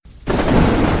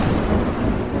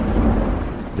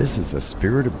This is a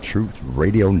Spirit of Truth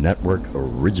Radio Network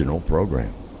original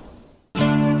program.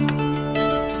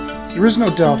 There is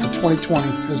no doubt that 2020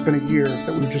 has been a year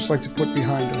that we'd just like to put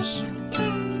behind us.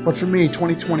 But for me,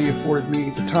 2020 afforded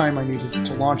me the time I needed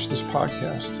to launch this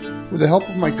podcast. With the help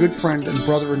of my good friend and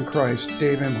brother in Christ,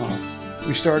 Dave Imhoff,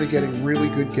 we started getting really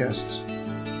good guests.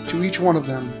 To each one of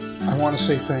them, I want to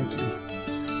say thank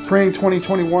you. Praying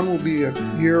 2021 will be a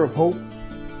year of hope.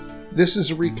 This is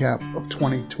a recap of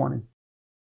 2020.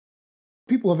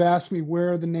 People have asked me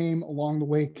where the name Along the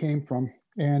Way came from.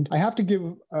 And I have to give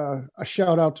a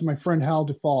shout out to my friend Hal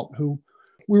Default, who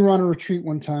we were on a retreat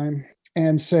one time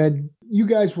and said, you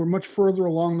guys were much further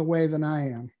along the way than I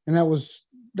am. And that was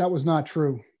not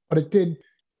true, but it did.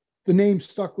 The name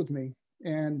stuck with me.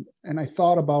 And I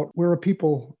thought about where are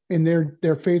people in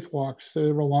their faith walks that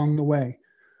are along the way.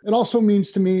 It also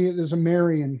means to me there's a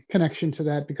Marian connection to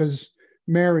that, because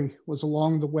Mary was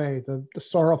along the way, the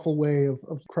sorrowful way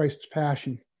of Christ's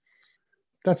passion.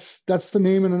 That's the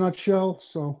name in a nutshell.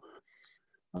 So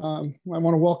I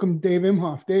want to welcome Dave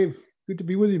Imhoff. Dave, good to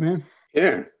be with you, man.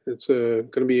 Yeah, it's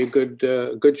going to be a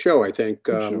good show, I think.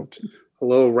 A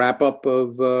little wrap up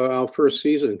of our first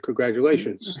season.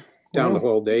 Congratulations. Down the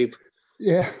hall, Dave.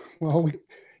 Yeah, well,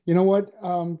 you know what?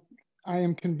 I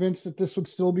am convinced that this would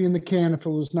still be in the can if it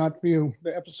was not for you.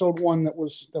 The episode 1 that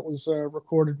was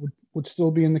recorded would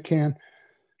still be in the can.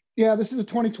 Yeah, this is a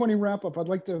 2020 wrap up.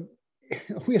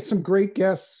 We had some great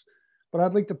guests, but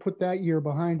I'd like to put that year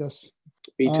behind us.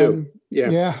 Me too.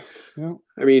 Yeah.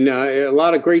 I mean, a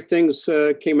lot of great things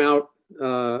came out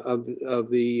of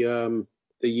the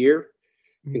year,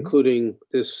 including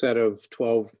this set of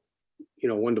 12,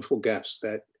 wonderful guests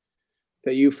that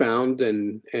you found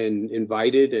and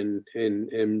invited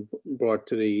and brought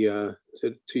to the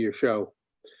to your show.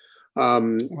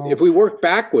 If we work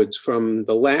backwards from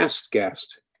the last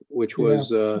guest, which was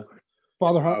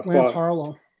Father Lance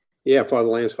Harlow. Yeah, Father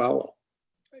Lance Harlow.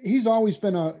 He's always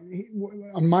been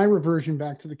on my reversion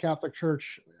back to the Catholic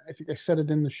Church. I think I said it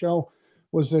in the show,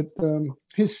 was that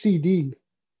his CD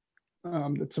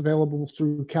that's available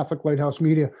through Catholic Lighthouse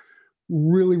Media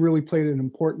really, really played an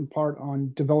important part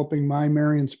on developing my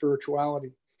Marian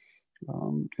spirituality.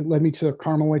 It led me to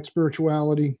Carmelite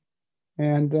spirituality,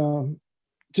 and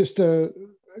it's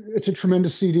a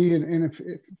tremendous CD. And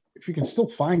if you can still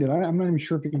find it, I'm not even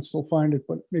sure if you can still find it,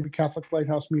 but maybe Catholic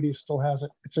Lighthouse Media still has it.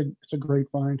 It's a great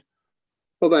find.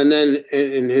 Well, and then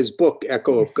in his book,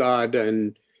 Echo of God,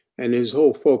 and his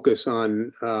whole focus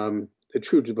on the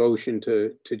true devotion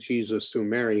to Jesus through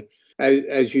Mary.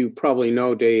 As you probably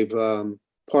know, Dave,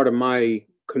 part of my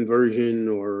conversion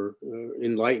or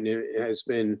enlightenment has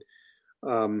been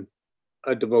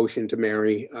a devotion to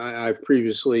Mary. I've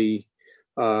previously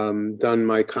done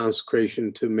my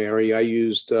consecration to Mary. I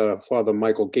used Father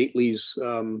Michael Gately's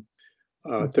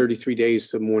 33 Days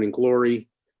to Morning Glory.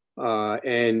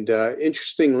 And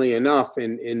interestingly enough,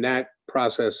 in that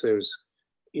process,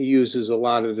 he uses a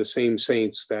lot of the same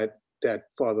saints that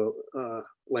Father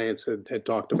Lance had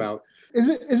talked about.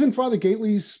 Isn't Father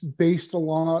Gately's based a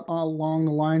lot along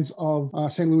the lines of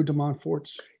St. Louis de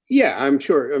Montfort's? Yeah, I'm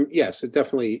sure. Yes, it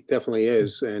definitely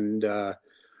is. And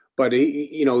but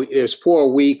there's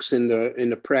 4 weeks in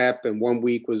the prep, and 1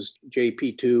 week was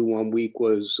JP2, 1 week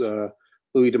was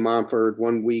Louis de Montfort,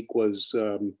 1 week was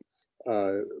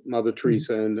Mother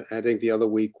Teresa, and I think the other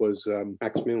week was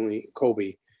Maximilian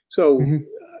Kolbe. So.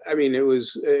 I mean, it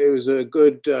was a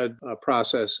good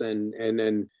process, and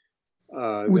then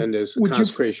there's the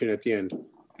consecration at the end.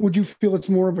 Would you feel it's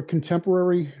more of a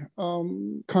contemporary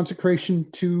consecration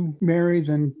to Mary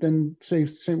than say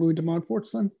St. Louis de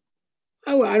Montfort's then?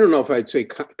 I don't know if I'd say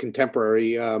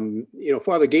contemporary.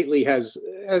 Father Gately has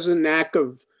a knack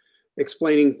of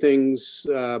explaining things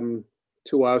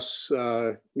to us,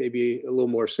 maybe a little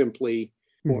more simply.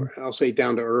 More, I'll say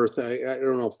down to earth. I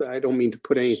don't know I don't mean to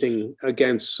put anything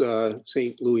against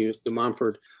St. Louis de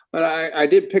Montfort, but I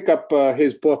did pick up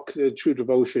his book, True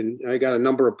Devotion. I got a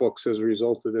number of books as a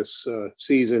result of this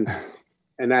season,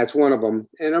 and that's one of them.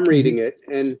 And I'm reading it,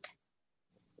 and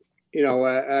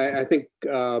I think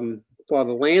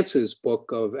Father Lance's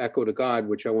book of Echo to God,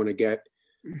 which I want to get.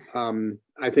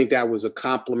 I think that was a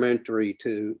complementary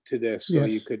to this, so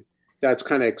yes. you could. That's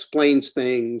kind of explains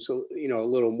things, a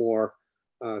little more.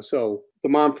 So the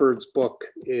Montfort's book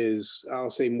is, I'll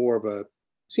say,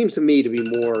 seems to me to be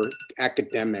more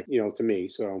academic, to me.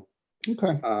 So,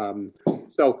 okay.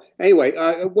 So anyway,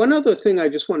 one other thing I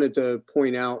just wanted to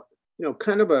point out,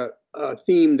 kind of a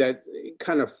theme that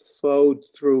kind of flowed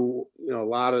through, a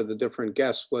lot of the different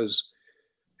guests was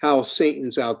how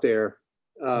Satan's out there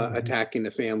attacking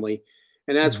the family.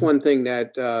 And that's one thing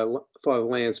that Father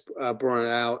Lance brought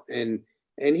out. And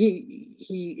and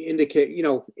he indicate,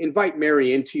 invite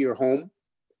Mary into your home,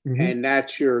 and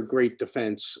that's your great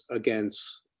defense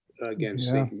against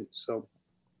Satan. So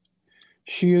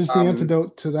she is the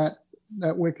antidote to that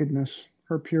wickedness.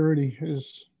 Her purity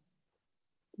is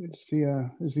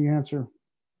the answer.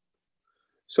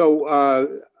 So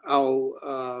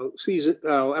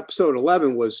episode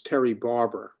 11 was Terry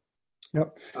Barber.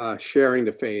 Yep. Sharing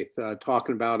the faith,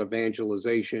 talking about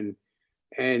evangelization,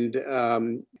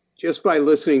 and just by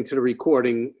listening to the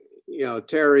recording,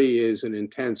 Terry is an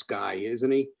intense guy,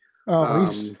 isn't he?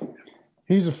 Oh,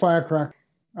 he's a firecracker.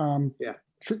 Yeah,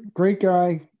 great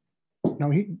guy.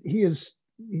 He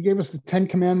gave us the 10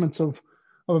 commandments of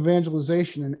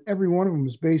evangelization, and every one of them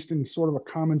is based in sort of a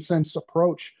common sense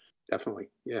approach. Definitely,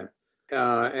 yeah.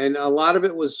 And a lot of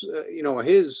it was,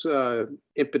 his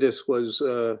impetus was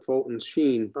Fulton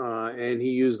Sheen, and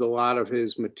he used a lot of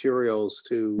his materials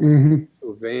to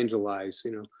evangelize.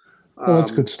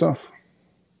 That's good stuff.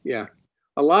 Yeah,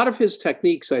 a lot of his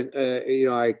techniques,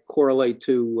 I correlate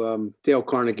to Dale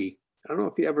Carnegie. I don't know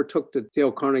if you ever took the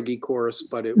Dale Carnegie course,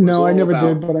 but it was no, I never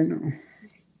did, but I know.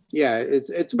 Yeah,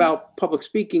 it's about public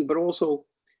speaking, but also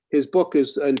his book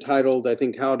is entitled, I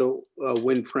think, How to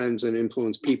Win Friends and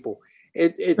Influence People.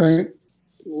 It's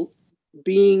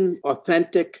being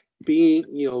authentic,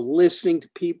 listening to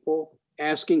people,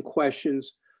 asking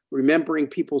questions, remembering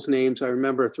people's names. I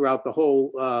remember throughout the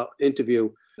whole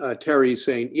interview, Terry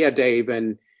saying, "Yeah, Dave,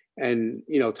 and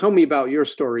tell me about your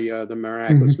story, the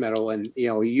Miraculous Medal." And he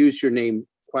used your name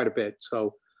quite a bit.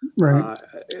 So a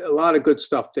lot of good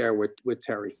stuff there with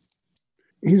Terry.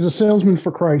 He's a salesman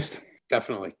for Christ.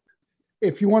 Definitely.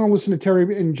 If you want to listen to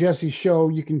Terry and Jesse's show,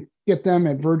 you can get them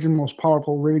at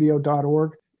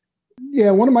virginmostpowerfulradio.org. Yeah,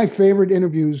 one of my favorite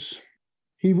interviews,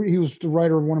 he was the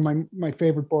writer of one of my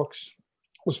favorite books,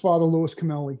 was Father Louis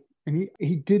Camelli. And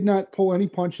he did not pull any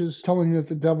punches telling you that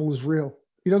the devil is real.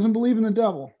 He doesn't believe in the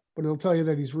devil, but he'll tell you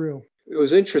that he's real. It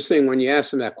was interesting when you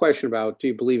asked him that question about, do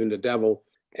you believe in the devil?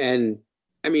 And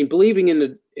I mean, believing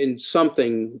in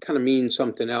something kind of means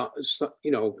something else.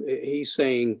 He's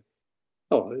saying,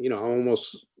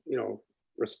 almost,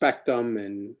 respect them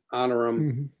and honor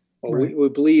them. Well, we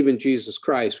believe in Jesus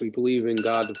Christ. We believe in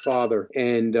God the Father.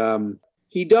 And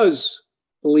he does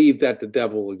believe that the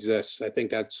devil exists. I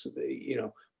think that's,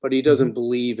 but he doesn't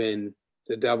believe in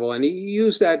the devil. And he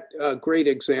used that great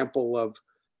example of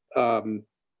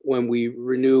when we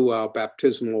renew our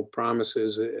baptismal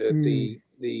promises at the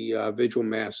Vigil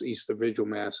Mass, Easter Vigil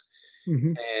Mass,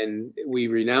 and we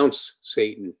renounce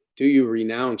Satan. Do you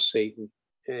renounce Satan?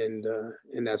 And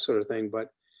that sort of thing.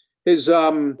 But his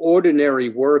ordinary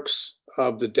works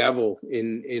of the devil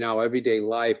in our everyday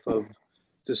life of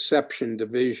deception,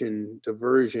 division,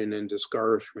 diversion, and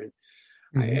discouragement.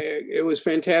 It was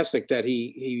fantastic that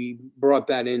he brought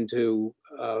that into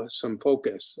some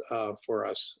focus for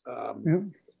us,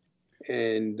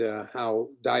 and how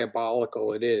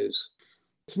diabolical it is.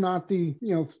 It's not the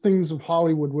things of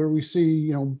Hollywood where we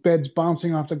see beds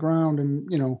bouncing off the ground and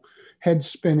heads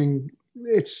spinning.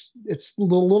 It's the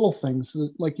little things,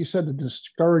 like you said, the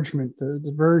discouragement, the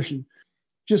diversion,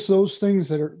 just those things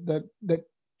that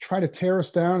try to tear us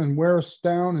down and wear us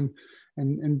down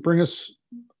and bring us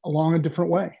along a different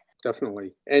way.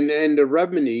 Definitely. And the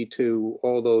remedy to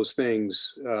all those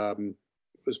things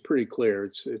was pretty clear.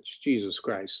 It's Jesus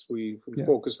Christ. We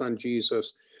focus on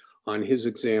Jesus, on his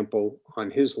example,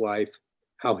 on his life,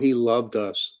 how he loved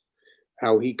us,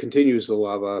 how he continues to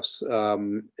love us.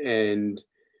 And,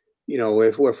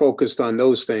 if we're focused on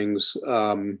those things,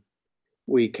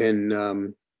 we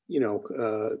can,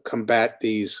 combat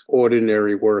these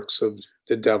ordinary works of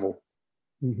the devil.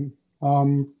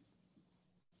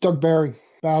 Doug Barry,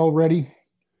 Battle Ready,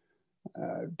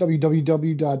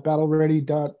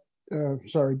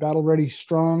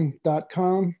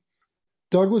 battlereadystrong.com.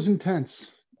 Doug was intense,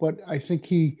 but I think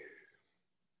he,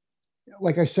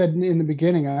 like I said in the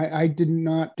beginning, I didn't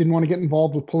want to get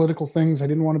involved with political things. I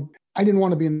didn't want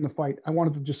to be in the fight. I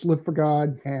wanted to just live for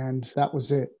God, and that was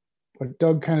it. But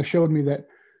Doug kind of showed me that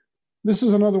this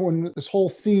is another one. This whole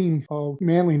theme of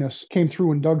manliness came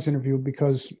through in Doug's interview,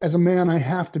 because as a man, I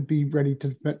have to be ready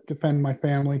to defend my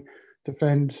family,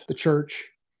 defend the church.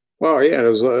 Well, yeah,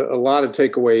 there was a lot of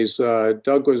takeaways.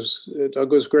 Doug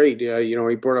was great.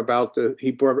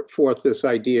 He brought forth this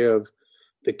idea of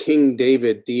the King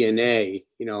David DNA,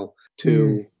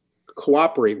 to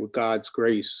cooperate with God's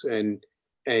grace and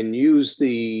use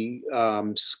the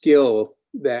skill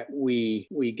that we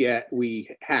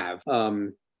have.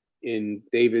 In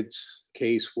David's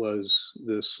case was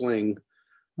the sling,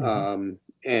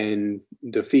 and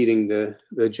defeating the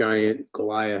giant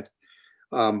Goliath.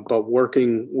 but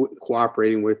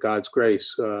cooperating with God's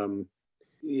grace.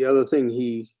 The other thing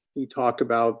he talked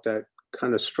about that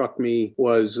kind of struck me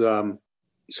was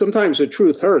sometimes the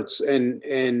truth hurts, and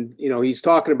he's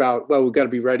talking about, well, we've got to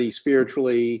be ready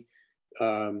spiritually,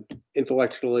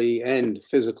 intellectually, and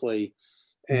physically.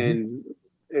 And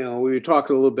we were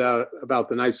talking a little bit about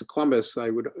the Knights of Columbus. I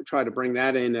would try to bring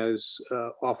that in as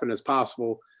often as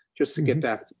possible, just to get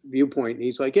that viewpoint. And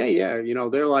he's like, yeah,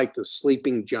 they're like the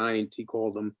sleeping giant, he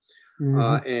called them,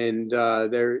 and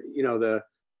they're the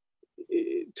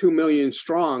 2 million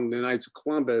strong, the Knights of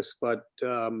Columbus, but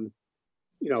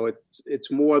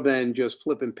it's more than just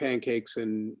flipping pancakes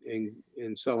and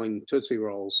selling Tootsie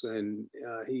Rolls. And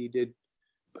he did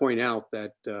point out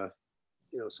that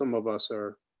some of us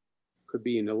could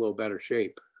be in a little better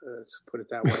shape, let's put it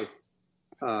that way.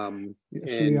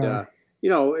 Yes,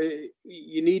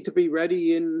 you need to be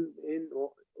ready in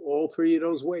all three of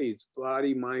those ways: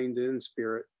 body, mind, and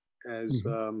spirit, as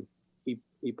he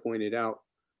pointed out.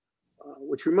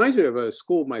 Which reminds me of a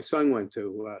school my son went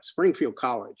to, Springfield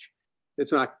College.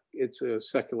 It's a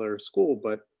secular school,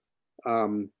 but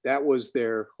that was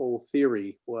their whole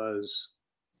theory. Was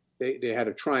they had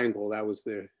a triangle, that was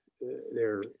their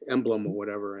emblem or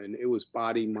whatever, and it was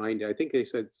body, mind. I think they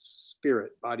said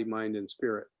spirit, body, mind, and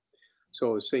spirit.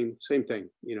 So same thing,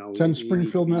 It's in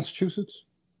Springfield, Massachusetts?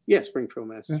 Yeah, Springfield,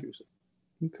 Massachusetts.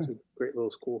 Yeah. Okay. It's a great little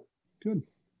school. Good.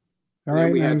 All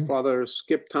right. We had Father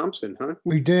Skip Thompson, huh?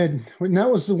 We did. And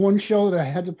that was the one show that I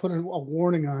had to put a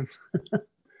warning on.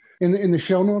 In the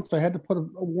show notes, I had to put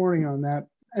a warning on that.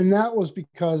 And that was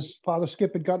because Father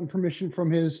Skip had gotten permission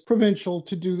from his provincial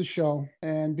to do the show.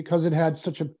 And because it had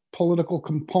such a political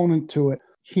component to it,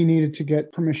 he needed to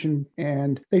get permission.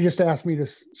 And they just asked me to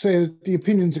say that the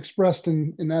opinions expressed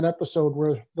in that episode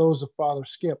were those of Father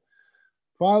Skip.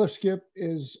 Father Skip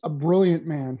is a brilliant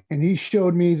man, and he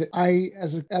showed me that I,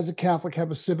 as a Catholic, have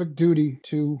a civic duty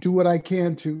to do what I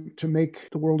can to make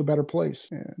the world a better place.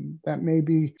 And that may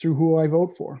be through who I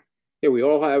vote for. Yeah, we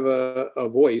all have a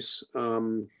voice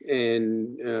in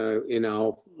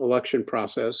our election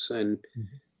process. And,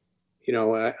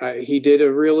 he did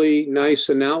a really nice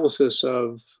analysis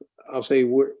of, I'll say,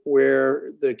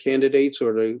 where the candidates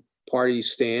or the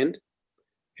parties stand.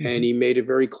 And he made it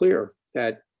very clear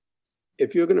that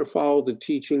if you're going to follow the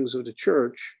teachings of the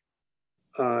church,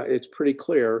 it's pretty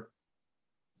clear,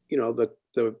 the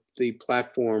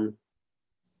platform.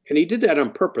 And he did that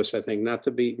on purpose, I think, not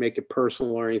to make it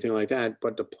personal or anything like that,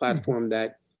 but the platform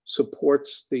that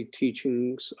supports the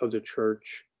teachings of the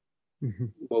church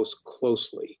most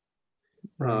closely.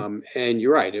 Right. And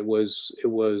you're right; it was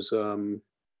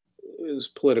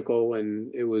political,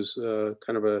 and it was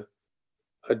kind of a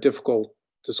difficult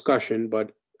discussion.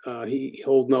 But he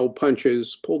pulled no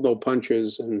punches,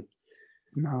 and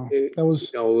no, it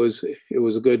was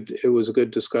a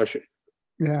good discussion.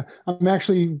 Yeah, I'm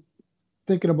actually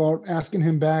thinking about asking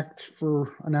him back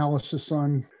for analysis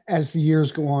on as the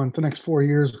years go on, the next 4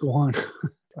 years go on.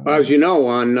 As you know,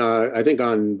 I think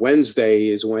on Wednesday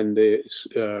is when the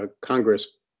Congress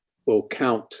will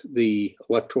count the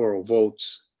electoral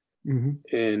votes,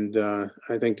 and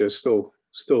I think there's still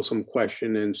some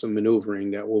question and some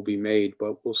maneuvering that will be made,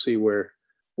 but we'll see where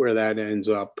that ends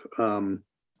up.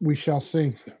 We shall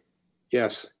see.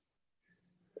 Yes.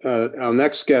 Our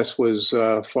next guest was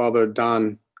Father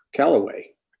Don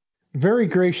Calloway. Very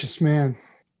gracious man.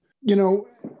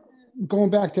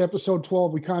 Going back to episode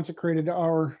 12, we consecrated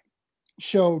our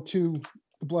show to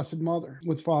the Blessed Mother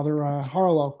with Father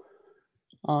Harlow.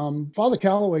 Father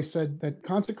Calloway said that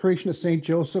consecration of St.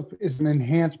 Joseph is an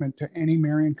enhancement to any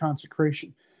Marian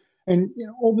consecration. And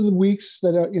over the weeks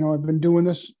that I've been doing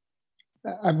this,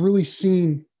 I've really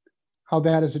seen how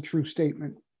that is a true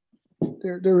statement.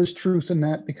 There is truth in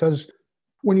that, because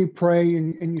when you pray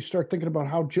and you start thinking about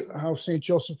how St.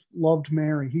 Joseph loved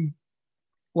Mary, he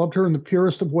loved her in the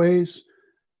purest of ways.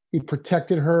 He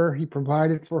protected her. He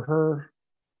provided for her.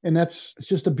 And it's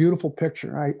just a beautiful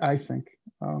picture, I think.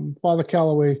 Father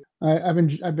Calloway, I've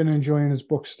been enjoying his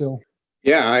book still.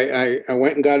 Yeah, I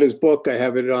went and got his book. I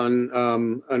have it on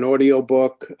an audio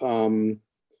book.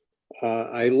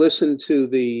 I listened to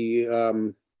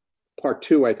the part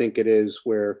 2, I think it is,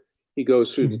 where he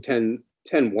goes through the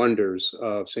 10 wonders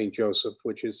of St. Joseph,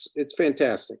 it's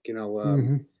fantastic.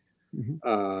 The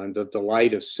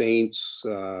delight of saints,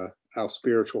 our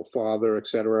spiritual father,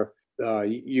 etc.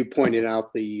 You pointed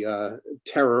out the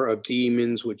terror of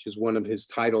demons, which is one of his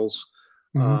titles.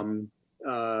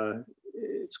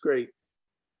 It's great.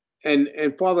 And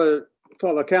Father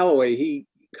Calloway, he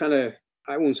kind of,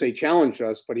 I wouldn't say challenged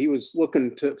us, but he was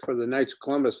looking for the Knights of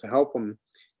Columbus to help him.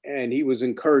 And he was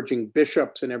encouraging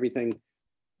bishops and everything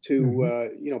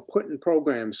to put in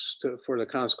programs for the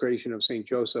consecration of St.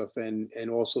 Joseph, and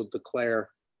also declare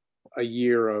a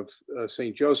year of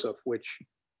St. Joseph, which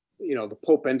the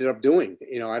Pope ended up doing.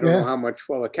 I don't know how much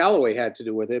Father Calloway had to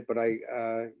do with it, but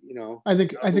I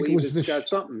think it was it's got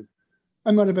something.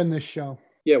 I might have been this show.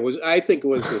 Yeah, I think it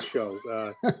was this show.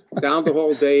 Down the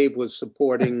Hall Dave was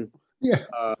supporting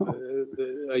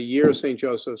a year of St.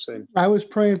 Joseph's, and I was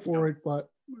praying for it, but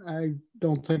I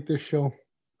don't think this show.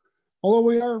 Although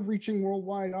we are reaching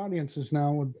worldwide audiences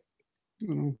now, with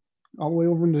all the way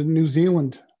over into New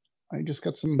Zealand. I just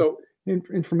got some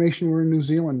information. We're in New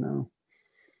Zealand now.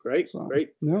 Great, great.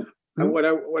 Yep. And what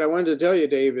I wanted to tell you,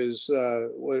 Dave, is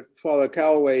what Father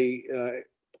Calloway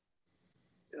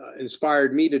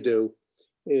inspired me to do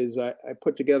is I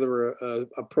put together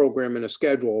a program and a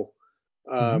schedule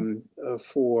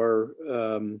for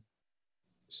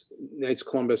Knights of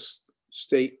Columbus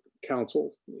State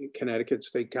Council, Connecticut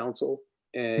State Council,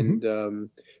 and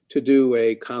to do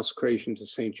a consecration to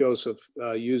St. Joseph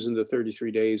using the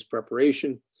 33 days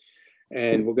preparation.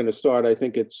 And we're going to start, I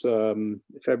think it's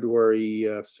February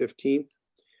 15th.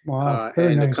 Wow,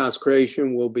 and nice. The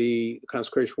consecration will be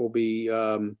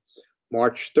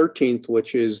March 13th,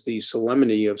 which is the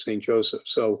solemnity of St. Joseph.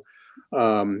 So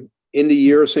in the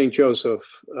year of St. Joseph,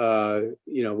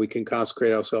 we can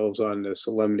consecrate ourselves on the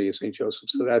solemnity of St. Joseph.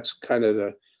 So that's kind of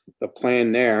the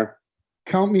plan there.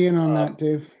 Count me in on that,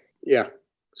 Dave. Yeah.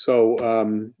 So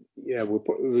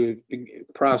we're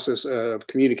process of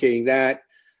communicating that.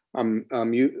 I'm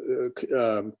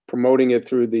promoting it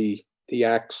through the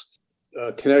ACTS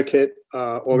Connecticut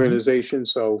organization.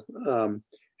 So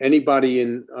anybody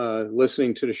in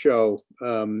listening to the show,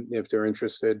 if they're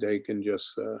interested, they can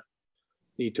just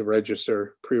need to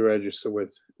pre-register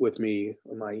with me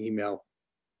on my email,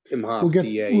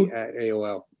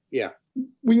 imhoffda@AOL. Yeah.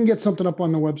 We can get something up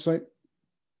on the website.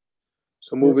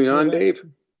 So moving on, Dave.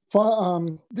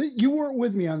 You weren't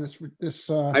with me on this.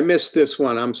 I missed this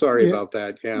one. I'm sorry about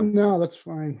that. Yeah. No, that's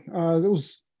fine. I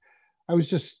was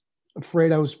just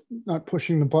afraid I was not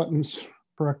pushing the buttons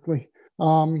correctly.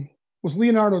 Was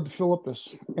Leonardo de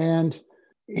Philippis, and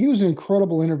he was an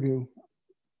incredible interview.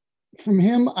 From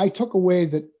him, I took away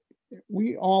that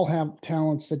we all have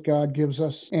talents that God gives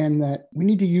us, and that we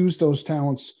need to use those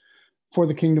talents for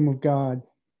the kingdom of God.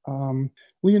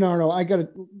 Leonardo, I got a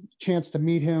chance to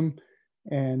meet him,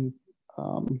 and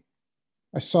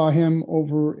I saw him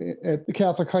over at the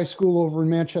Catholic high school over in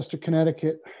Manchester,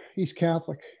 Connecticut. He's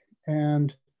Catholic,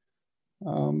 and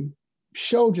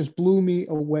show just blew me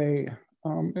away.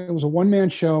 It was a one-man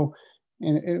show,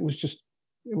 and it was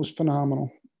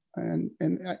phenomenal. And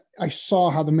I saw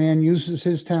how the man uses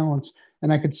his talents,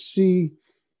 and I could see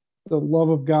the love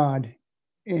of God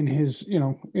in his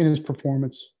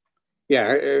performance.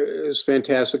 Yeah, it was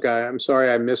fantastic. I'm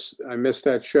sorry I missed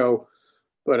that show,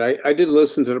 but I did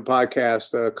listen to the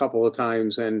podcast a couple of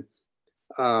times, and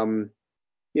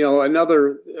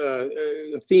another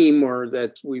theme or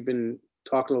that we've been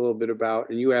talking a little bit about,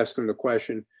 and you asked him the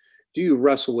question, do you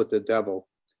wrestle with the devil?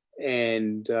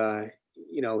 And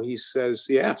he says,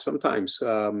 yeah, sometimes,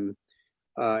 and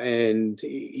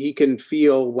he can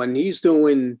feel when he's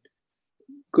doing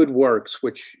good works,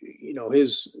 which a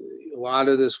lot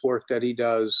of this work that he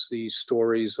does, these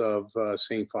stories of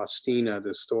Saint Faustina,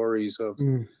 the stories of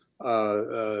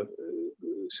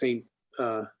Saint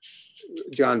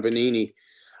John Vianney,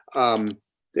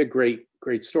 they're great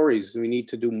stories. We need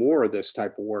to do more of this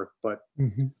type of work. But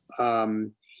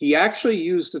he actually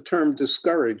used the term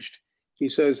discouraged. He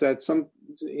says that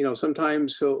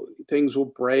sometimes things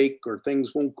will break or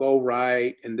things won't go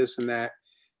right and this and that.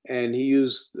 And he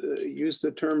used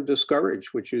the term discouraged,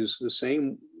 which is the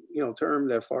same term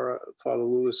that Father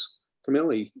Louis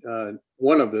Camilli,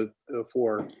 one of the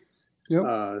four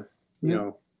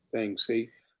things.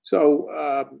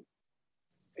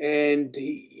 And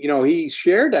he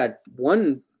shared that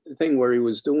one thing where he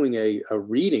was doing a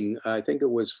reading. I think it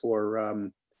was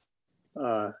for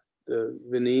the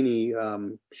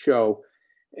Vianney show,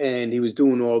 and he was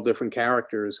doing all different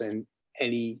characters, and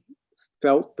he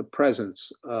felt the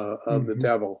presence of the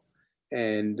devil.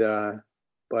 And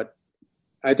but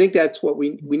I think that's what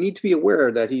we need to be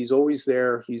aware, that he's always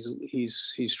there.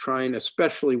 He's trying,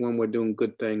 especially when we're doing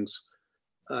good things,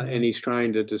 and he's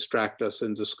trying to distract us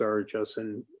and discourage us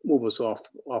and move us off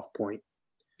point.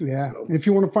 Yeah. So, if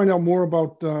you want to find out more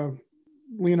about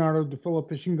Leonardo de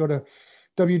Philippis, you can go to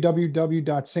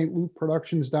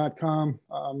www.stlukeproductions.com.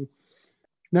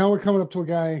 Now we're coming up to a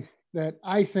guy that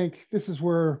I think this is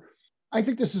where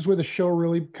the show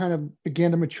really kind of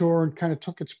began to mature and kind of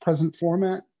took its present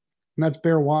format, and that's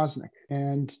Bear Wozniak.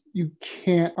 And you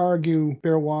can't argue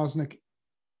Bear Wozniak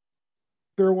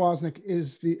Bear Wozniak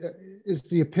is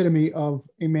the epitome of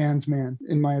a man's man,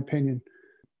 in my opinion.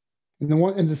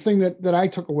 And the thing that I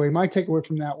took away, my takeaway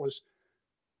from that was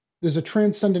there's a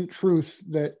transcendent truth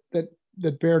that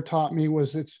Bear taught me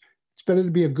was it's better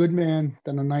to be a good man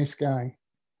than a nice guy.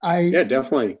 Yeah,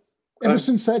 definitely. Ever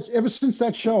since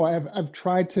that show, I've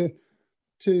tried to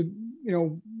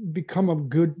become a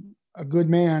good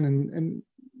man and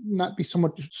not be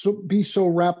so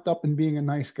wrapped up in being a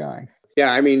nice guy.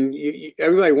 Yeah, I mean,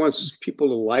 everybody wants people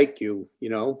to like you,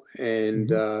 and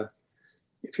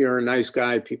if you're a nice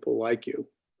guy, people like you.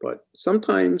 But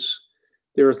sometimes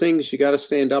there are things you got to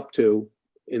stand up to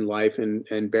in life,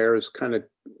 and Bear's kind of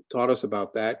taught us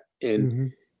about that.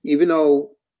 And even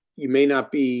though you may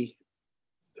not be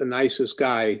the nicest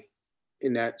guy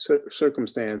in that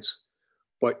circumstance,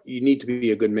 but you need to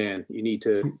be a good man. You need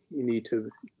to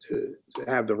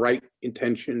have the right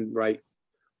intention, right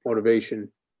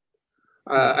motivation.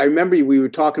 I remember we were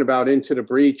talking about Into the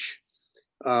Breach,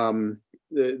 the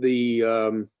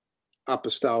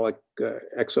apostolic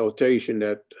exhortation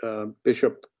that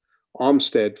Bishop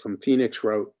Olmsted from Phoenix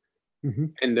wrote,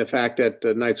 and the fact that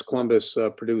Knights of Columbus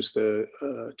produced a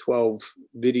 12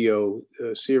 video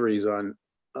series on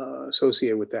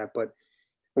associated with that. But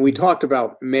when we talked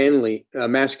about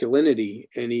masculinity,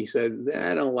 and he said,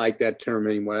 I don't like that term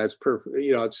anymore. That's perfect.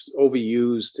 It's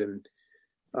overused,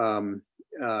 and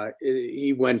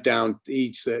he went down.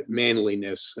 He said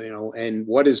manliness. And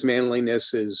what is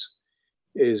manliness is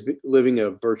living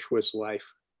a virtuous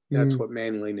life. That's what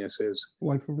manliness is.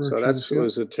 Life of virtuous. So that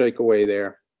was a takeaway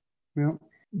there. Yeah.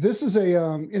 This is a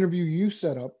interview you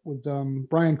set up with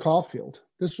Brian Caulfield.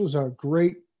 This was a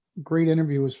great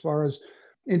interview as far as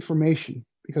information,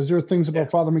 because there are things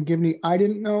about Father McGivney I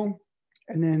didn't know.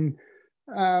 And then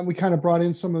we kind of brought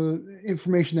in some of the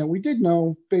information that we did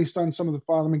know based on some of the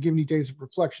Father McGivney days of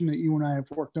reflection that you and I have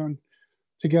worked on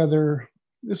together.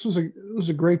 This was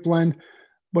a great blend,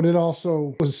 but it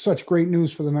also was such great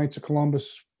news for the Knights of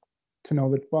Columbus to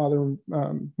know that Father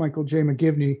Michael J.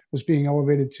 McGivney was being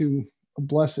elevated to a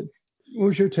blessed. What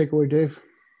was your takeaway, Dave?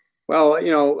 Well,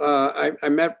 I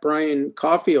met Brian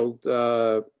Caulfield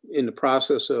in the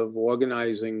process of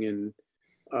organizing and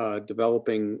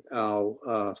developing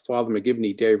our Father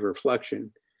McGivney Day of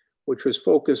Reflection, which was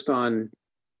focused on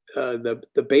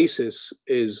the basis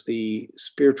is the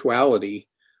spirituality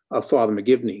of Father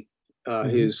McGivney,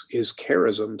 his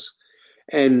charisms.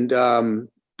 And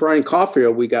Brian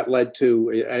Caulfield, we got led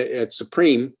to at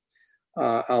Supreme,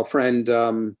 our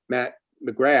friend Matt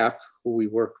McGrath, who we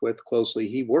worked with closely.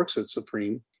 He works at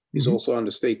Supreme. He's also on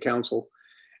the state council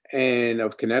and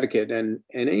of Connecticut. And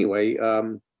anyway,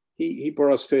 he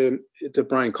brought us to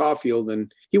Brian Caulfield,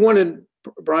 and he wanted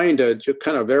Brian to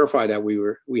kind of verify that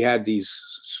we had the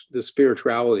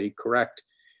spirituality correct.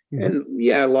 And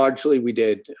yeah, largely we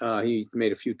did. He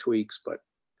made a few tweaks, but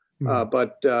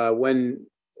when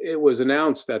it was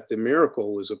announced that the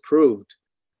miracle was approved,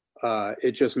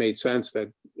 it just made sense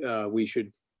that we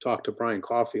should talk to Brian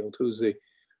Caulfield, who's the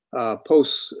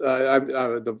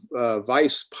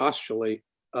vice postulate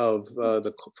of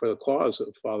for the cause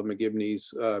of Father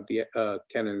McGivney's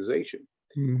canonization.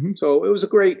 So it was a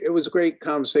great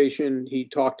conversation. He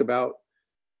talked about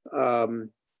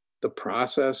the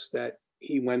process that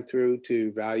he went through to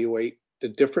evaluate the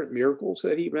different miracles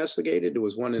that he investigated. There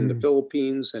was one in the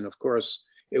Philippines, and of course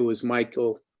it was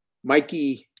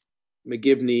Mikey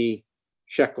McGivney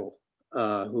Shekel,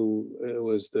 who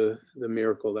was the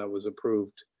miracle that was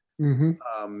approved. And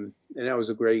that was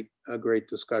a great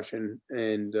discussion,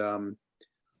 and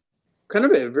kind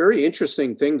of a very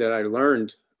interesting thing that I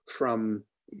learned from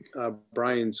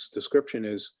Brian's description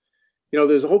is,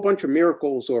 there's a whole bunch of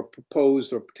miracles or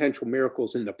proposed or potential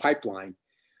miracles in the pipeline,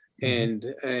 and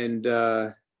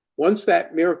once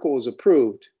that miracle is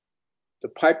approved, the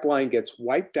pipeline gets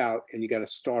wiped out, and you got to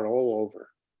start all over.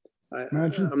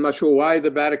 I'm not sure why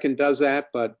the Vatican does that,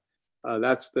 but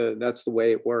that's the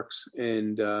way it works.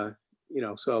 And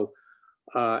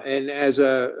and as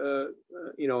a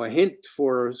hint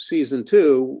for season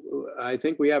 2, I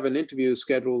think we have an interview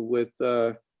scheduled with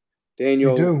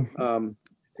Daniel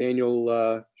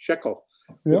Shekel,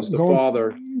 who's the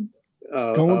father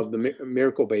of the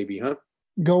miracle baby, huh?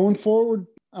 Going forward,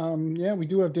 we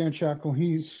do have Dan Shekel.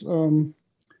 He's I'm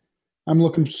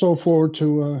looking so forward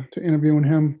to interviewing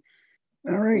him.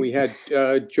 All right. We had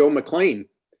Joe McLean.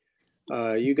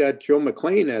 You got Joe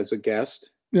McLean as a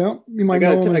guest. Yeah, you might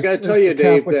I got to tell you,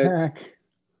 Dave, that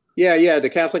the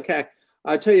Catholic hack.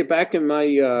 I'll tell you, back in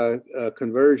my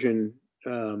conversion,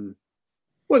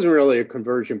 wasn't really a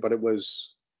conversion, but it was,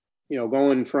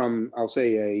 going from, I'll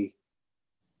say, a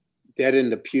dead in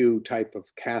the pew type of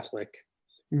Catholic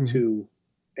to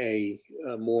a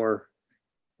more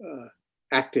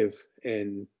active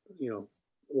and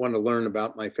want to learn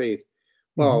about my faith.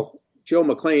 Well, Joe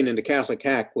McClain and the Catholic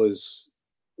Hack was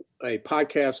a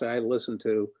podcast that I listened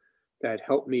to that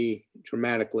helped me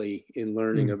dramatically in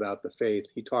learning about the faith.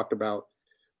 He talked about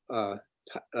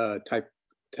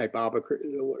typography,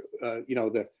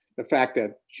 the fact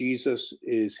that Jesus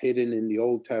is hidden in the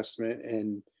Old Testament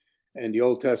and the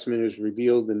Old Testament is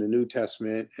revealed in the New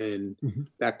Testament, and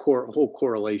that whole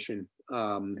correlation.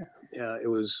 It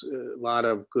was a lot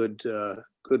of good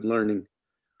learning.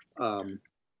 What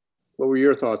were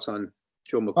your thoughts on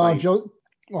Joe McClain?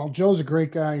 Joe's a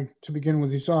great guy to begin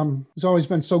with. He's always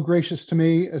been so gracious to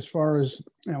me, as far as,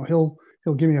 he'll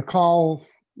give me a call,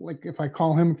 like if I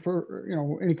call him for,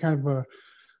 any kind of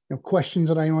questions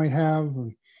that I might have.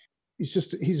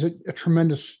 He's a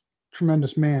tremendous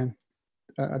man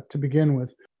to begin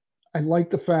with. I like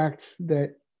the fact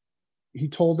that he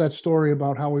told that story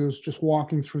about how he was just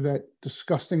walking through that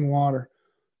disgusting water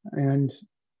and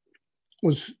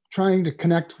was trying to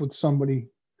connect with somebody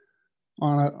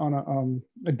on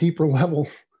a deeper level.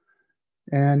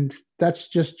 And that's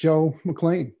just Joe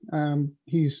McClain.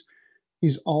 He's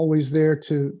always there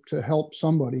to help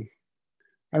somebody.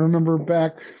 I remember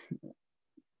back,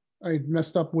 I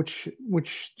messed up which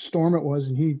storm it was,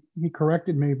 and he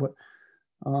corrected me, but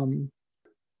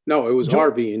no, it was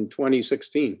Harvey in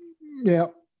 2016. Yeah.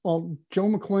 Well, Joe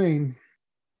McClain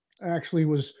actually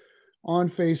was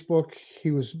on Facebook. He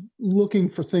was looking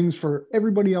for things for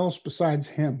everybody else besides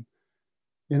him.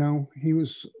 He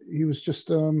was just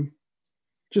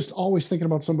always thinking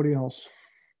about somebody else.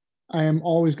 I am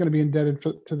always going to be indebted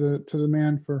to the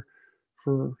man for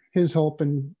his help,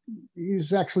 and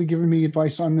he's actually given me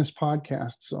advice on this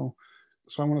podcast. So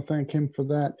I want to thank him for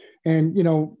that. And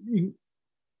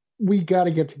we got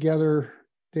to get together,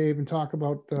 Dave, and talk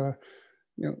about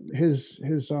his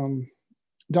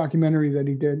documentary that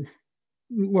he did.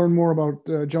 Learn more about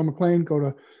Joe McClain. Go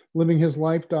to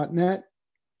livinghislife.net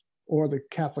or the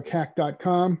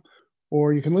CatholicHack.com,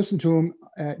 or you can listen to him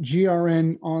at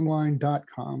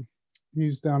grnonline.com.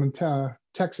 He's down in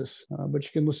Texas, but you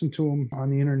can listen to him on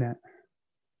the internet.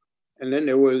 And then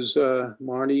there was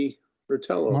Marty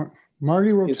Rotello.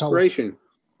 Marty Rotello. Inspiration.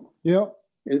 Yep.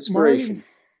 Inspiration.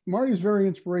 Marty's a very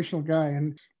inspirational guy.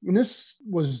 And this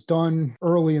was done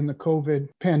early in the COVID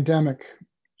pandemic.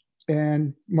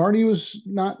 And Marty was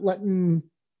not letting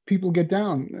people get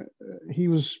down. He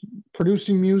was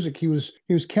producing music. He was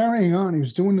carrying on. He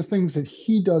was doing the things that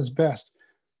he does best.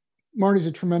 Marty's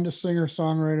a tremendous singer,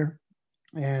 songwriter,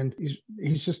 and he's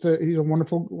a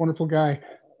wonderful, wonderful guy.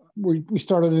 We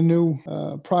started a new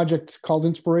project called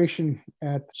Inspiration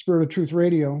at Spirit of Truth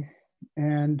Radio,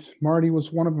 and Marty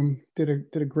was one of them. Did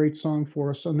a great song for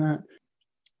us on that.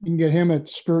 You can get him at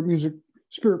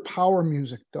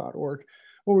spiritpowermusic.org.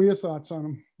 What were your thoughts on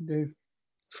him, Dave?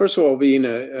 First of all, being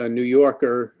a New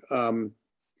Yorker,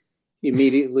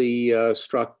 immediately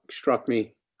struck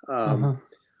me. And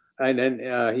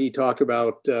then he talked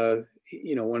about,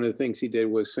 one of the things he did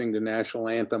was sing the national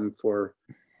anthem for,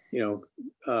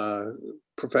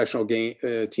 professional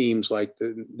teams like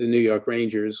the New York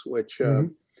Rangers, which,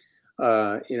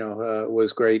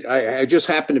 was great. I just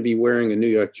happened to be wearing a New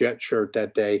York Jet shirt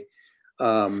that day,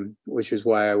 which is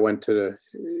why I went to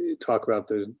talk about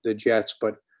the Jets.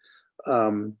 But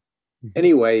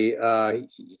anyway,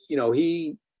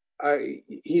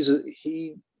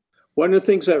 one of the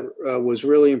things that was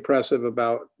really impressive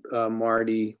about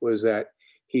Marty was that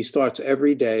he starts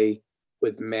every day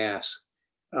with Mass.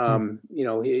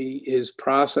 His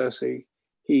process,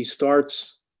 he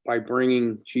starts by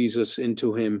bringing Jesus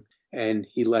into him, and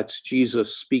he lets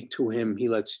Jesus speak to him. He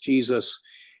lives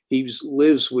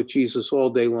with Jesus all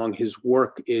day long. His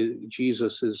work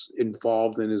Jesus is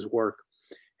involved in his work.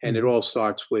 And it all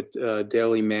starts with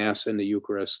daily Mass and the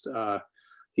Eucharist.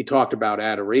 He talked about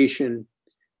adoration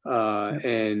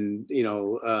and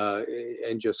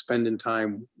just spending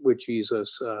time with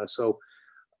Jesus.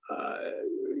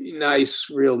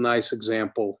 Real nice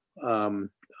example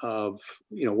of,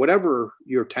 whatever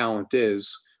your talent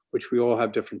is, which we all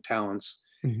have different talents.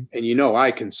 And, I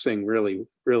can sing really,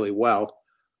 really well.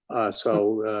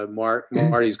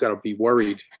 Marty's got to be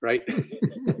worried, right?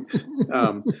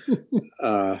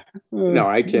 No,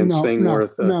 I can't sing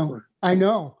worth. No, I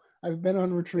know. I've been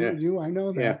on retreat with you. I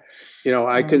know that. Yeah,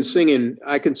 I can sing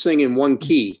in one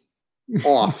key,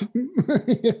 off.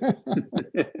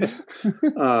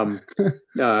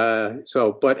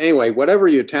 But anyway, whatever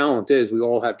your talent is, we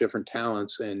all have different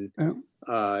talents, and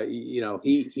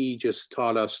he just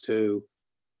taught us to,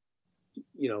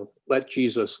 let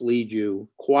Jesus lead you,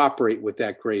 cooperate with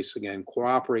that grace again,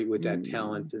 cooperate with that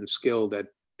talent and skill that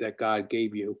that God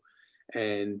gave you,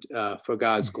 and for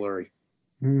God's glory.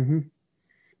 Mm-hmm.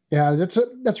 Yeah,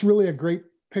 that's really a great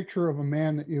picture of a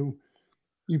man that you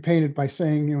painted by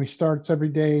saying, he starts every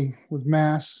day with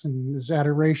mass and his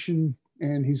adoration,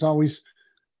 and he's always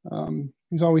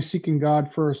seeking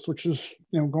God first, which is,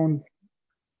 going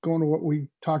to what we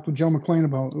talked with Joe McLean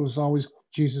about. It was always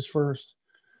Jesus first.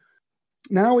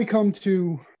 Now we come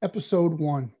to episode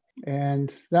 1,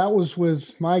 and that was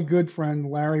with my good friend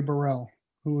Larry Burrell,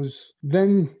 who was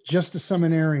then just a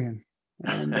seminarian,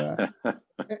 and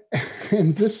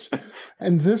and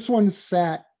this one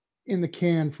sat in the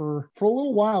can for a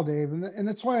little while, Dave, and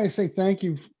that's why I say thank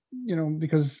you,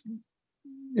 because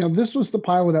this was the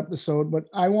pilot episode, but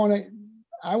I want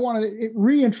to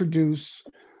reintroduce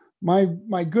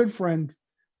my good friend,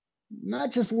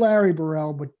 not just Larry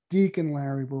Burrell, but Deacon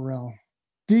Larry Burrell.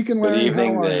 Deacon Larry, good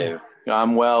evening, how are Dave. you?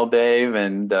 I'm well, Dave,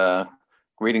 and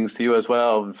greetings to you as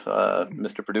well,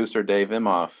 Mr. Producer Dave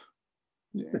Imhoff.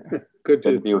 Yeah. Good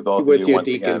to be with both of you once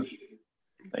Deacon. again.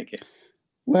 Thank you.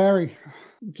 Larry,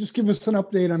 just give us an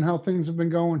update on how things have been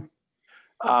going.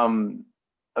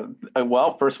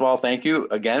 Well, first of all, thank you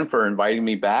again for inviting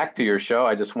me back to your show.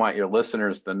 I just want your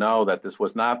listeners to know that this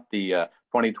was not the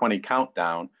 2020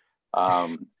 countdown.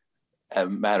 As a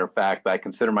matter of fact, I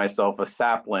consider myself a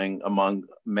sapling among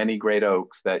many great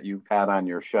oaks that you've had on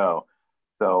your show.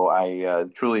 So I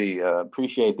truly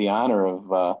appreciate the honor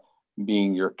of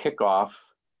being your kickoff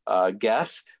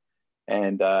guest.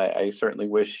 And I certainly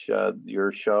wish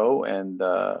your show and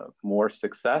more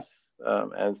success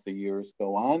as the years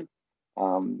go on.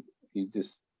 You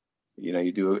just,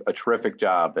 you do a terrific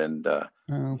job, and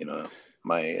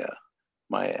my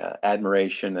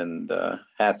admiration and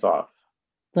hats off.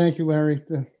 Thank you, Larry.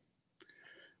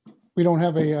 We don't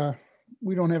have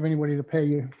anybody to pay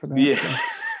you for that. Yeah.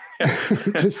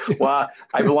 So. Well,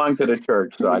 I belong to the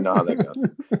church, so I know how that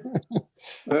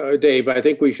goes. Dave, I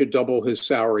think we should double his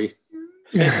salary.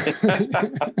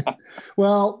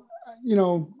 Well,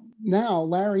 now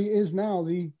Larry is now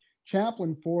the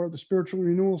chaplain for the Spiritual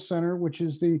Renewal Center, which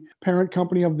is the parent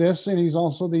company of this, and he's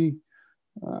also the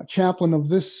chaplain of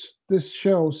this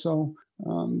show. So,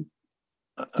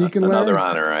 Deacon Larry, another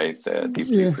honor I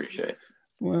deeply appreciate.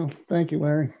 Well, thank you,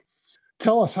 Larry.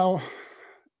 Tell us how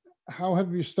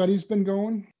have your studies been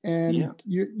going? And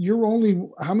you're only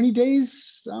how many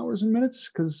days, hours, and minutes?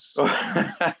 Because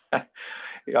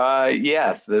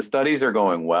yes, the studies are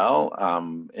going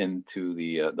well. Into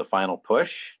the final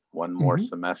push. One more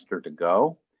semester to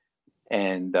go,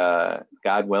 and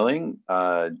God willing,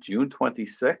 June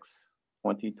 26th,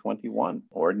 2021,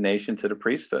 ordination to the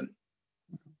priesthood.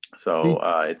 So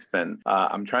it's been.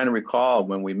 I'm trying to recall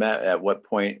when we met, at what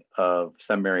point of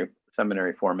seminary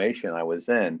formation I was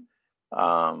in,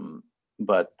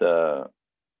 but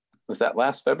was that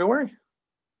last February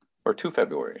or 2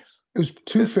 Februaries? It was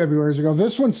 2 Februaries ago.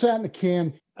 This one sat in the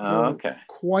can for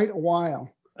quite a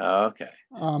while. Okay.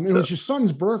 It was your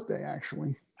son's birthday,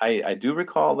 actually. I do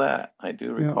recall that.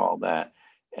 That.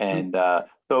 And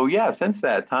so, since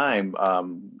that time,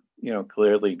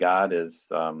 clearly God is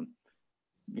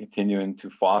continuing to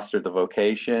foster the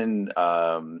vocation.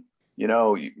 I'm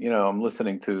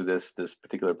listening to this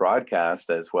particular broadcast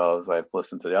as well as I've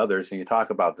listened to the others, and you talk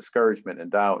about discouragement and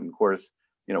doubt. And of course,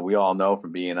 we all know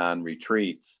from being on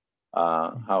retreats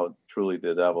how truly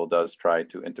the devil does try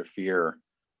to interfere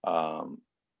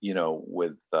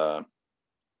with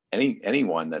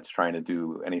anyone that's trying to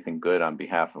do anything good on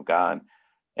behalf of God.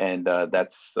 And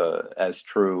that's as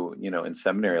true, in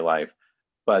seminary life.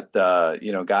 But,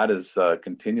 God has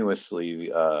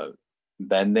continuously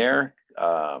been there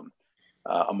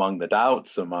among the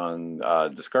doubts, among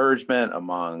discouragement,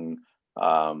 among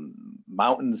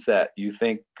mountains that you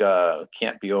think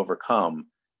can't be overcome.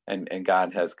 And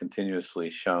God has continuously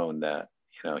shown that,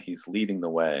 he's leading the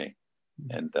way.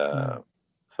 And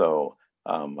so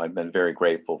I've been very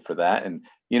grateful for that. And,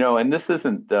 and this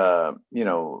isn't,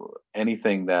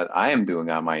 anything that I am doing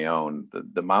on my own.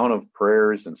 The amount of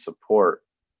prayers and support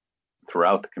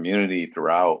throughout the community,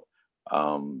 throughout,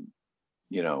 far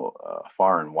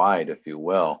and wide, if you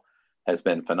will, has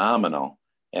been phenomenal.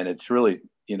 And it's really,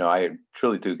 I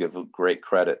truly do give great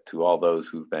credit to all those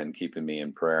who've been keeping me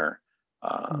in prayer,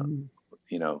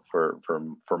 for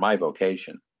my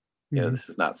vocation. This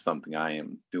is not something I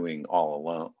am doing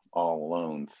all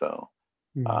alone. So,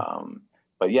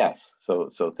 but yes, so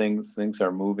things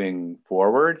are moving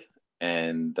forward,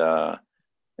 and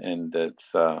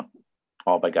it's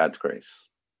all by God's grace.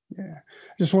 Yeah,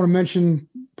 I just want to mention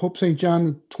Pope St. John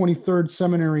the 23rd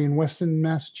Seminary in Weston,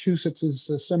 Massachusetts is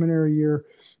the seminary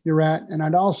you're at, and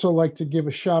I'd also like to give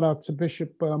a shout out to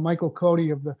Bishop Michael Cody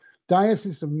of the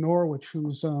Diocese of Norwich,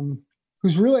 who's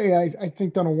really, I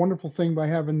think, done a wonderful thing by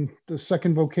having the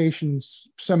second vocations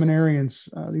seminarians,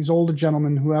 these older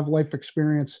gentlemen who have life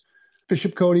experience.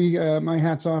 Bishop Cody, my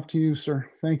hat's off to you, sir.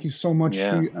 Thank you so much.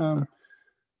 Yeah.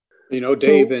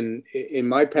 Dave, in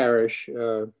my parish,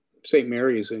 St.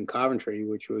 Mary's in Coventry,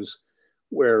 which was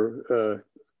where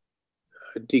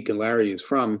Deacon Larry is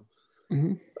from,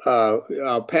 mm-hmm.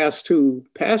 Our past two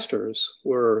pastors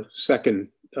were second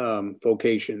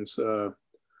vocations,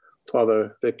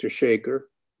 Father Victor Shaker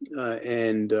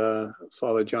and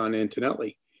Father John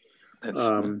Antonelli.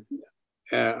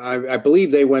 I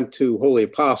believe they went to Holy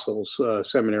Apostles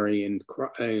Seminary in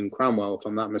Cromwell, if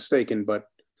I'm not mistaken. But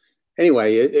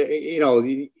anyway,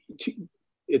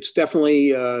 it's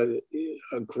definitely a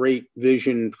great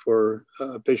vision for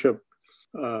Bishop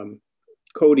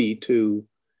Cody to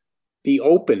be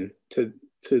open to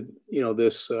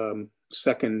this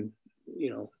second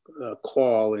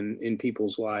call in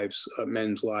people's lives,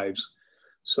 men's lives.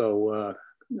 So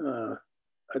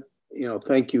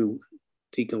thank you,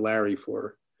 Deacon Larry,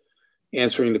 for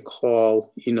answering the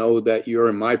call. You know that you're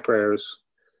in my prayers.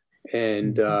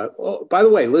 And by the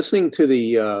way, listening to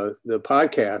the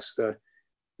podcast,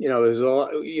 there's a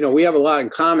lot. We have a lot in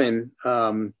common.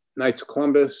 Knights of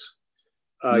Columbus.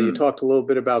 You talked a little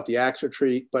bit about the Acts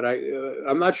Retreat, but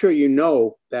I'm not sure you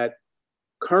know that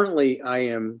currently I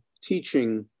am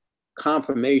teaching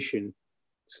confirmation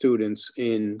students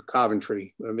in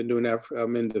Coventry. I've been doing that.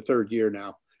 I'm in the third year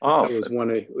now. Oh, that was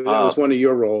one of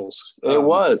your roles. It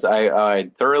was. I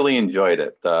thoroughly enjoyed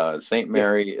it. St.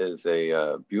 Mary is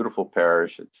a beautiful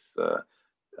parish. It's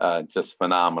just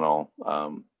phenomenal,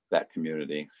 that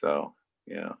community. So,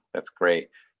 that's great.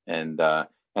 And I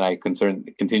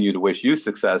continue to wish you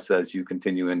success as you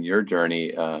continue in your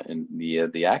journey in the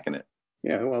diaconate.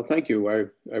 Yeah, well, thank you. I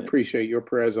appreciate your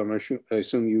prayers. I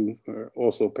assume you are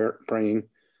also praying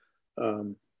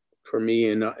for me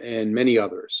and many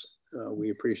others. We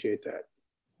appreciate that.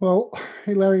 Well,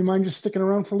 hey, Larry, mind just sticking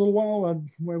around for a little while?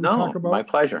 My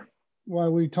pleasure.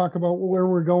 While we talk about where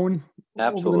we're going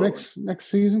Absolutely. over the next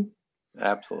season?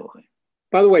 Absolutely.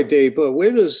 By the way, Dave,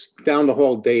 where does Down the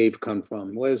Hall Dave come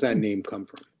from? Where does that name come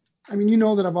from? I mean,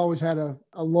 that I've always had a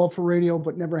love for radio,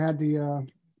 but never had the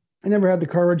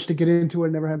courage to get into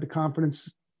it, never had the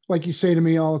confidence. Like you say to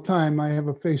me all the time, I have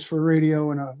a face for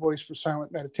radio and a voice for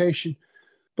silent meditation.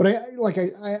 But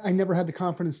I never had the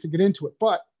confidence to get into it.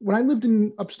 But when I lived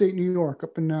in upstate New York,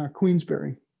 up in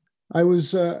Queensbury, I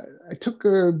took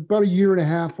about a year and a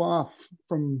half off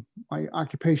from my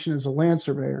occupation as a land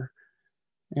surveyor,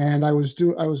 and I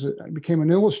became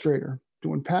an illustrator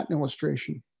doing patent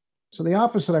illustration. So the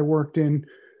office that I worked in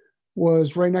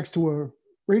was right next to a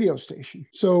radio station.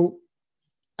 So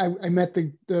I met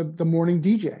the morning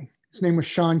DJ. His name was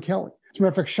Sean Kelly. As a matter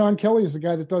of fact, Sean Kelly is the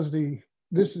guy that does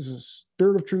This is a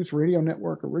Spirit of Truth Radio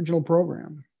Network original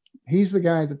program. He's the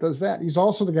guy that does that. He's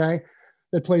also the guy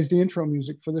that plays the intro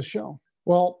music for this show.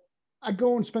 Well, I'd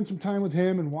go and spend some time with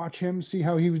him and watch him, see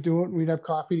how he was doing. We'd have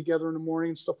coffee together in the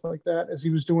morning and stuff like that as he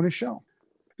was doing his show.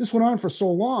 This went on for so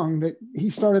long that he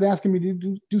started asking me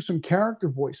to do some character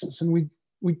voices, and we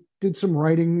did some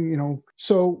writing,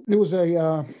 So it was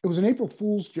an April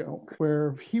Fool's joke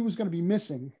where he was going to be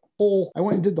missing. I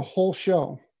went and did the whole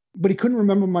show, but he couldn't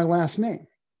remember my last name.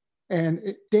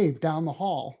 And Dave Down the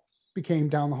Hall became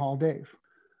Down the Hall Dave.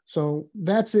 So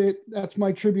that's it. That's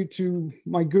my tribute to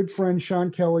my good friend,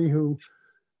 Sean Kelly, who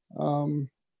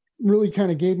really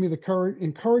kind of gave me the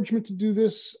encouragement to do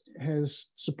this, has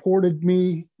supported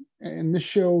me and this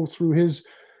show through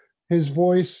his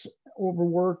voice over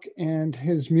work and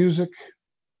his music.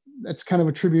 That's kind of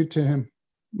a tribute to him,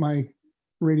 my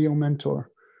radio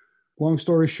mentor. Long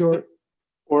story short.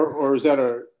 Or is that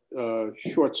a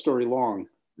short story long?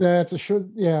 That's a short,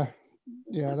 yeah,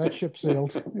 that ship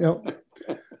sailed. Yep.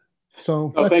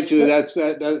 So thank you.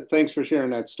 Thanks for sharing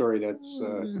that story.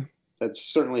 That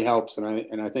certainly helps,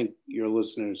 and I think your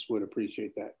listeners would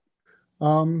appreciate that.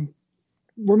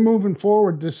 We're moving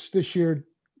forward this year,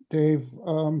 Dave.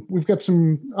 We've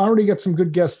already got some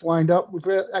good guests lined up. We've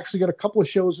actually got a couple of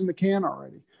shows in the can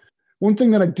already. One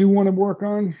thing that I do want to work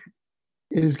on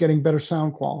is getting better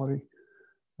sound quality.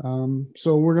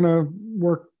 So we're gonna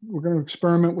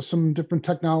experiment with some different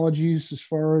technologies as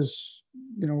far as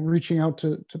reaching out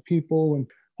to people and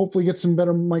hopefully get some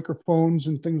better microphones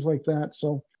and things like that.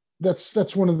 So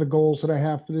that's one of the goals that I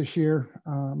have for this year.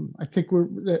 I think we're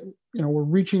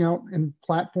reaching out in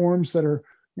platforms that are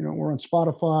we're on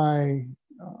Spotify,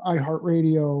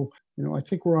 iHeartRadio. I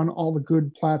think we're on all the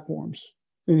good platforms.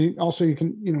 And also you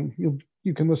can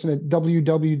listen at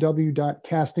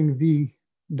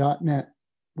www.castingv.net.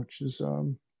 which is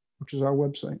our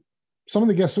website. some of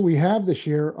the guests that we have this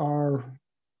year are,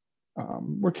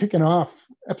 we're kicking off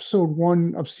episode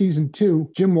 1 of season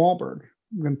 2, Jim Wahlberg.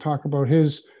 We're going to talk about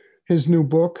his new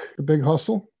book, The Big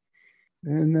Hustle.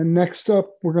 And then next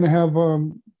up, we're going to have a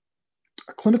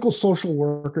clinical social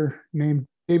worker named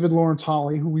David Lawrence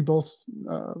Holly, who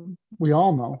we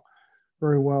all know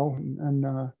very well. And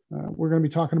we're going to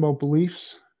be talking about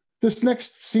beliefs. This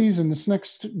next season, this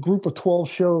next group of 12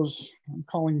 shows, I'm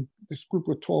calling this group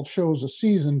of 12 shows a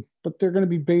season, but they're going to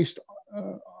be based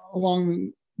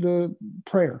along the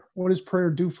prayer. What does prayer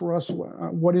do for us?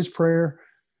 What is prayer?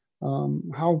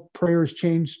 How prayer has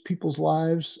changed people's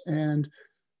lives. And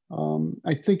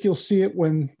I think you'll see it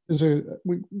when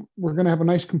we're going to have a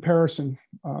nice comparison.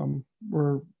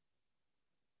 We're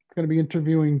going to be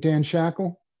interviewing Dan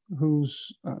Shackle,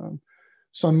 whose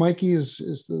son Mikey is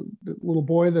the little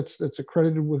boy that's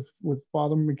accredited with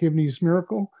Father McGivney's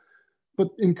miracle. But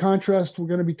in contrast, we're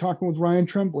going to be talking with Ryan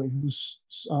Tremblay, who's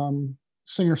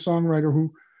singer-songwriter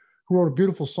who wrote a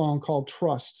beautiful song called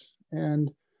Trust.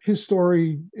 And his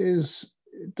story it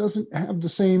doesn't have the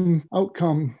same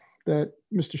outcome that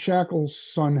Mr.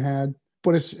 Shackle's son had,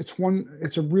 but it's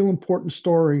a real important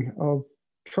story of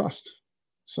trust.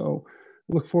 So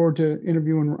I look forward to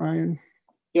interviewing Ryan.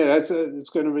 Yeah, it's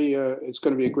going to be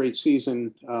a great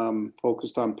season,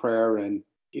 focused on prayer, and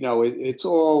it's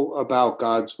all about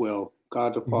God's will,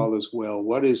 God the Father's will.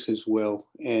 What is His will?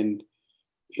 And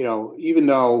even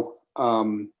though,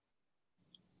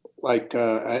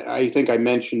 I think I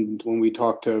mentioned when we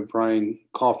talked to Brian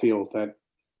Caulfield that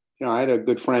I had a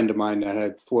good friend of mine that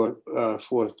had fourth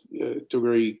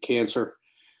degree cancer,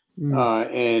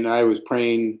 and I was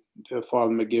praying to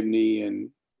Father McGivney, and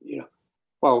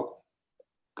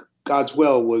God's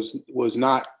will was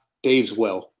not Dave's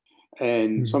will,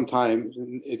 and sometimes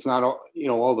it's not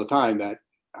all the time that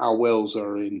our wills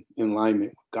are in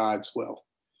alignment with God's will,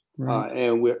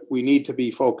 and we need to be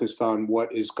focused on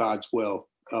what is God's will,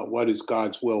 what is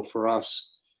God's will for us.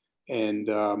 And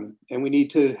we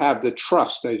need to have the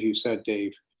trust, as you said,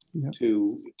 Dave,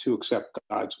 to accept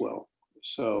God's will.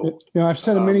 So I've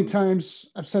said it many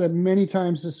times. I've said it many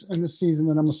times in this season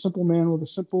that I'm a simple man with a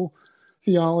simple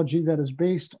theology that is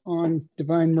based on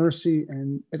divine mercy,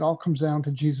 and it all comes down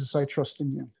to Jesus. I trust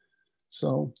in you.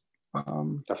 So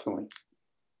definitely.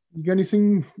 You got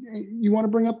anything you want to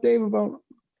bring up, Dave, about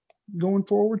going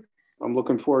forward? I'm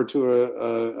looking forward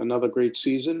to another great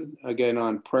season again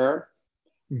on prayer.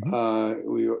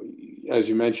 We, as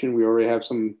you mentioned, we already have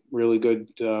some really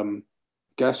good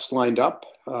guests lined up.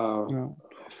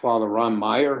 Father Ron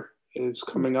Meyer is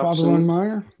coming up soon. Father Ron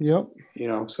Meyer, yep.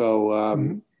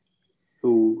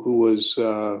 Who was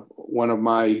one of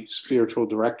my spiritual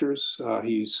directors.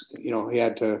 He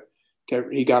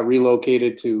got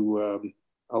relocated to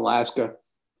Alaska,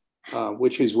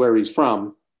 which is where he's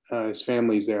from. His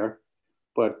family's there,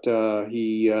 but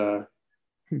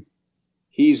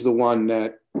he's the one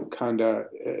that kind of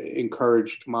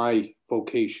encouraged my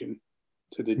vocation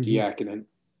to the diaconate.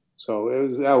 So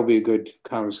that will be a good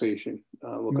conversation.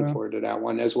 Looking forward to that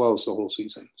one, as well as the whole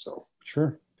season. So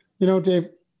sure. Dave,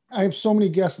 I have so many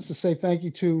guests to say thank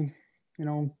you to,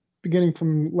 beginning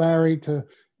from Larry to,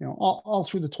 all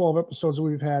through the 12 episodes that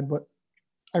we've had, but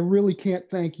I really can't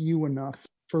thank you enough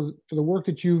for the work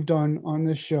that you've done on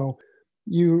this show.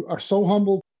 You are so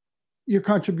humble. Your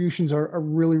contributions are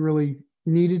really, really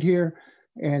needed here,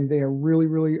 and they are really,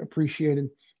 really appreciated.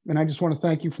 And I just want to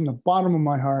thank you from the bottom of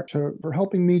my heart for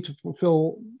helping me to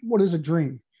fulfill what is a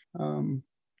dream. So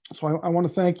I want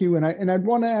to thank you, and I'd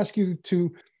want to ask you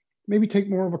to maybe take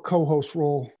more of a co-host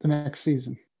role the next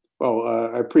season. Well,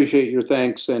 I appreciate your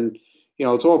thanks, and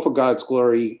it's all for God's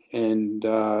glory, and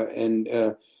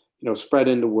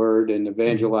spreading the word and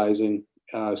evangelizing.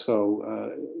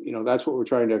 So that's what we're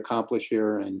trying to accomplish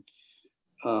here, and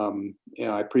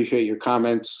I appreciate your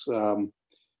comments,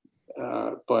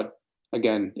 but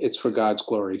again, it's for God's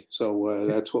glory. So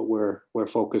that's what we're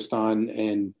focused on,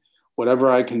 and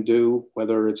whatever I can do,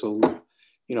 whether it's a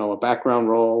background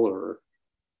role or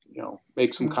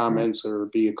make some comments or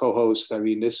be a co-host. I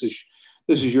mean, this is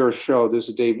your show. This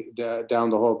is Dave Down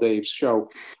the Hall Dave's show.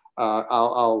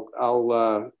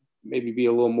 I'll maybe be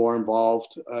a little more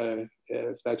involved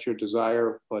if that's your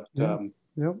desire. But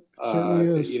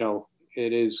certainly is.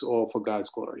 It is all for God's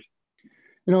glory.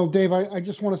 Dave, I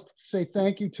just want to say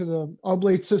thank you to the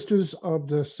Oblate Sisters of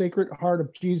the Sacred Heart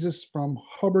of Jesus from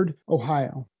Hubbard,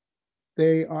 Ohio.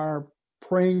 They are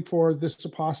praying for this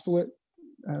apostolate.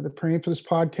 They're praying for this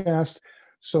podcast.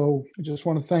 So I just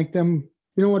want to thank them.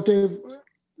 You know what, Dave?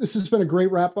 This has been a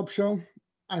great wrap-up show.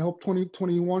 I hope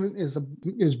 2021 is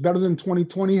better than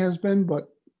 2020 has been, but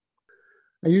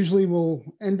I usually will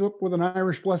end up with an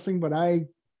Irish blessing, but I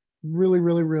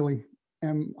really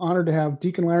am honored to have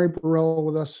Deacon Larry Burrell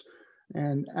with us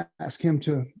and ask him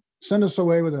to send us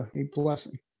away with a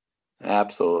blessing.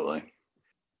 Absolutely.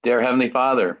 Dear Heavenly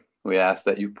Father, we ask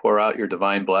that you pour out your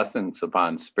divine blessings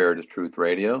upon Spirit of Truth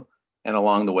Radio and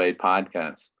Along the Way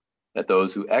podcast, that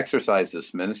those who exercise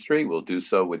this ministry will do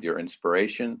so with your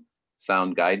inspiration,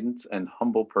 sound guidance, and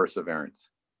humble perseverance.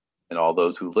 And all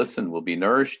those who listen will be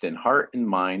nourished in heart and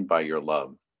mind by your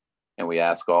love. And we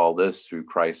ask all this through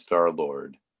Christ our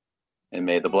Lord. And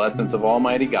may the blessings of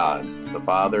Almighty God, the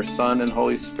Father, Son, and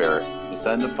Holy Spirit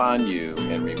descend upon you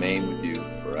and remain with you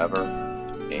forever.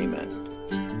 Amen.